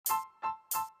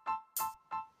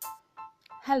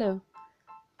Hello,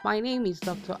 my name is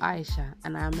Dr. Aisha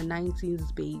and I'm a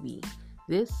 90s baby.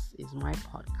 This is my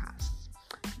podcast,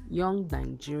 Young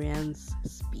Nigerians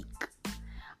Speak.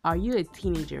 Are you a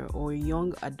teenager or a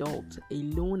young adult,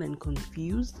 alone and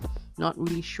confused, not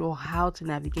really sure how to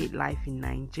navigate life in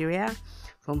Nigeria?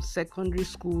 From secondary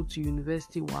school to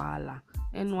university wahala,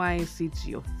 NYSC to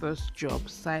your first job,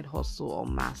 side hustle or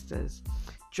masters.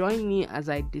 Join me as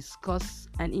I discuss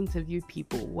and interview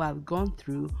people who have gone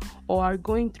through or are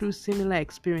going through similar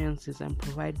experiences and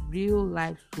provide real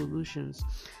life solutions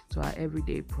to our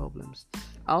everyday problems.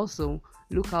 Also,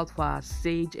 look out for our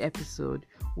Sage episode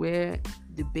where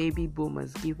the baby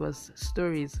boomers give us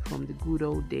stories from the good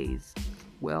old days.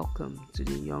 Welcome to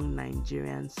the Young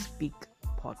Nigerians Speak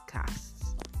podcast.